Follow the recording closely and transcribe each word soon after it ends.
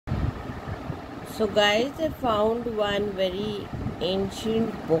So guys, I found one very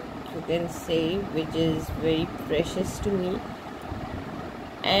ancient book, you can say, which is very precious to me,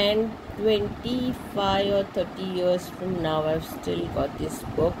 and 25 or 30 years from now I've still got this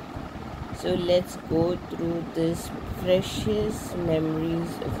book. So let's go through this precious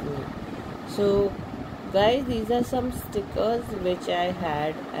memories of me. So guys, these are some stickers which I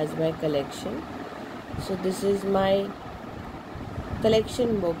had as my collection. So this is my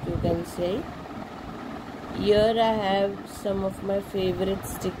collection book, you can say. Here I have some of my favorite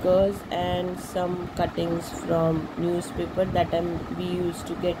stickers and some cuttings from newspaper that we used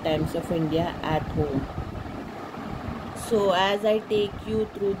to get Times of India at home. So as I take you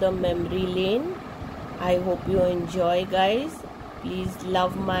through the memory lane, I hope you enjoy, guys. Please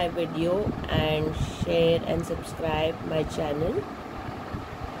love my video and share and subscribe my channel.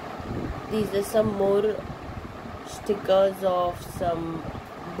 These are some more stickers of some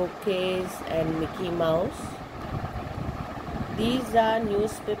bouquets and Mickey Mouse. These are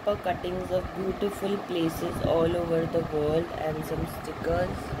newspaper cuttings of beautiful places all over the world and some stickers.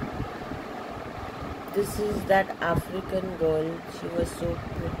 This is that African girl. She was so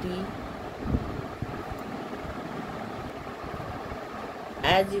pretty.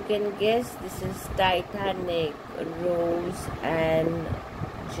 As you can guess, this is Titanic, Rose and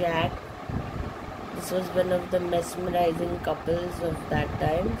Jack. This was one of the mesmerizing couples of that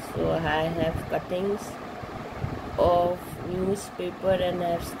time. So I have cuttings of newspaper and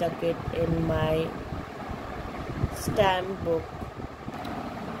I have stuck it in my stamp book.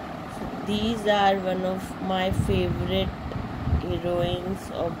 So these are one of my favorite heroines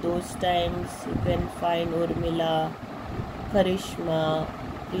of those times. You can find Urmila, Karishma,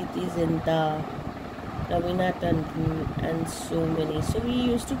 Preeti Zinta, Raveena Tandon and so many. So we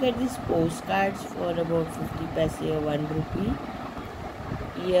used to get these postcards for about 50 paise or 1 rupee.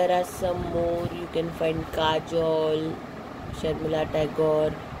 Here are some more. You can find Kajol, Sharmila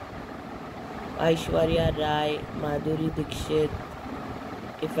Tagore, Aishwarya Rai, Madhuri Dixit.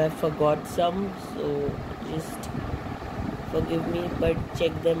 If I forgot some, so just forgive me, but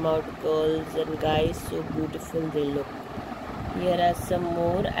check them out, girls and guys. So beautiful they look. Here are some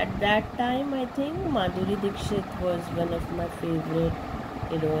more. At that time, I think Madhuri Dixit was one of my favorite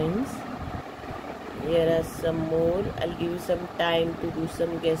heroines. Here are some more. I'll give you some time to do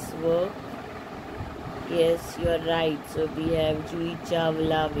some guesswork. Yes, you're right. So we have Juhi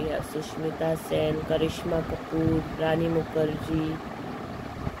Chawla, we have Sushmita Sen, Karishma Kapoor, Rani Mukherjee,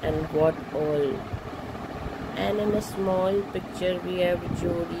 and what all. And in a small picture, we have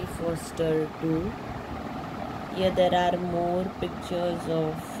Jodie Foster too. Here there are more pictures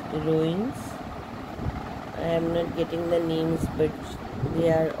of heroines. I am not getting the names, but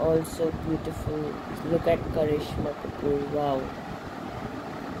they are also beautiful. Look at Karishma Kapoor. Wow.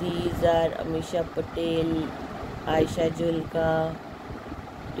 These are Amisha Patel, Aisha Julka,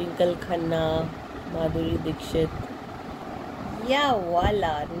 Twinkle Khanna, Madhuri Dixit. Yeah,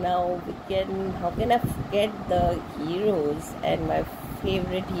 voila. Now how can I forget the heroes? And my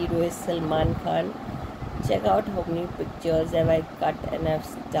favorite hero is Salman Khan. Check out how many pictures have I cut and I've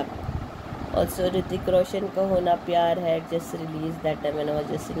stuck. Also, Hrithik Roshan ka Hona Pyar Hai just released that time when I was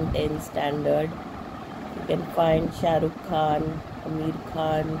just in 10th standard. You can find Shah Rukh Khan, Amir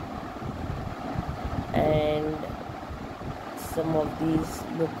Khan, and some of these.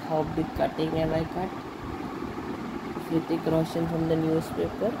 Look how big cutting have I cut. Hrithik Roshan from the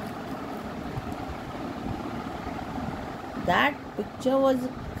newspaper. That picture was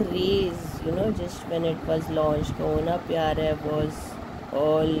craze, just when it was launched. Hona Pyar Hai was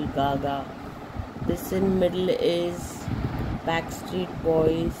all gaga. This in middle is Backstreet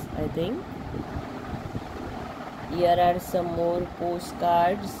Boys, I think. Here are some more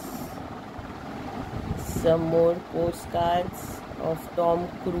postcards. Some more postcards of Tom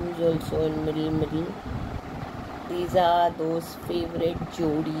Cruise also in middle. These are those favorite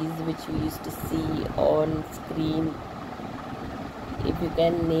jodis which we used to see on screen. If you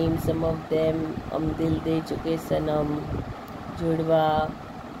can name some of them, Dil De Chuke Sanam, Judwa,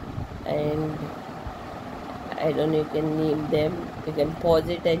 and I don't know, you can name them. You can pause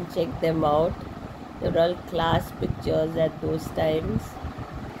it and check them out. They were all class pictures at those times.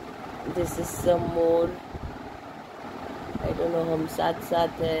 This is some more. I don't know, Hum Saath Saath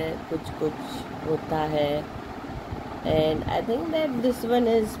Hai, Kuch Hota Hai. And I think that this one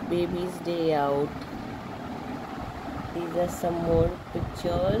is Baby's Day Out. These are some more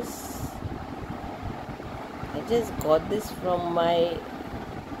pictures. I just got this from my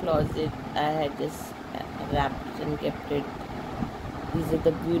closet. I had just wrapped and kept it. These are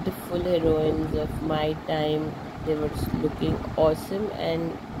the beautiful heroines of my time. They were looking awesome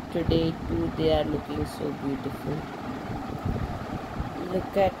and today too, they are looking so beautiful.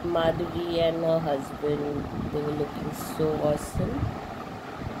 Look at Madhuri and her husband, they were looking so awesome.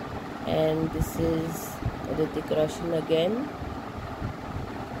 And this is Hrithik Roshan again.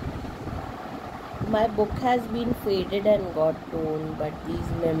 My book has been faded and got torn, but these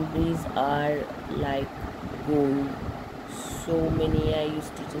memories are like gold. So many, I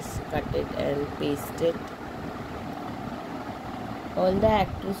used to just cut it and paste it. All the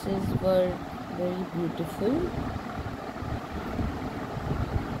actresses were very beautiful.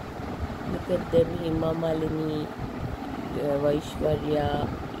 Look at them, Hema Malini, you have Aishwarya,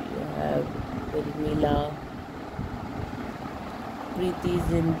 you have Urmila, Preeti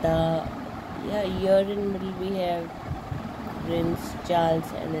Zinta. Yeah, here in middle we have Prince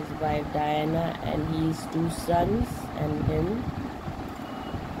Charles and his wife Diana and his two sons and him.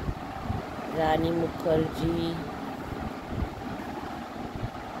 Rani Mukherjee.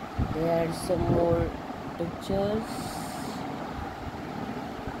 There are some more pictures.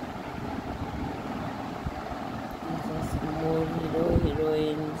 These are some more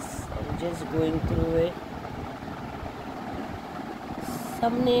heroines. I'm just going through it.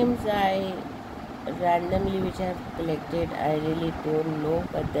 Some names I randomly which I have collected, I really don't know,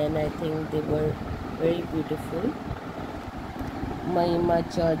 but then I think they were very beautiful. Mahima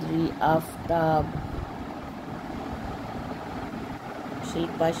Chaudhary, Aftab,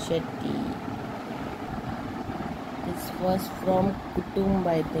 Shilpa Shetty. This was from Kutumb,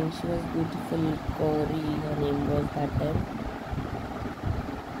 I think. She was beautiful. Gauri, her name was that time.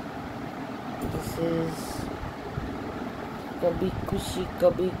 This is Kabhi Khushi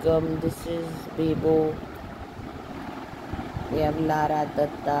Kabhi Gum. This is Bebo. We have Lara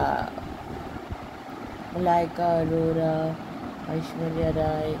Datta, Malaika Arora, Aishwarya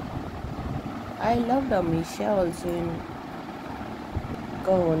Rai. I loved Amisha also in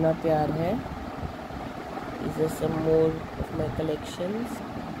Kaho Na Pyar Hai. These are some more of my collections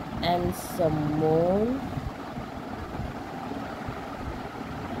and some more.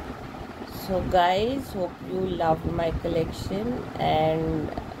 So guys, hope you loved my collection and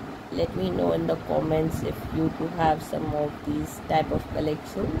let me know in the comments if you do have some of these type of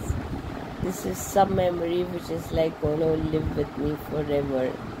collections. This is some memory which is like gonna live with me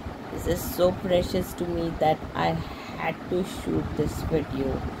forever. This is so precious to me that I had to shoot this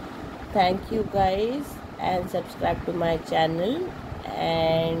video. Thank you guys, and subscribe to my channel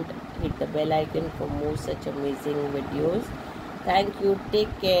and hit the bell icon for more such amazing videos. Thank you.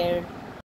 Take care.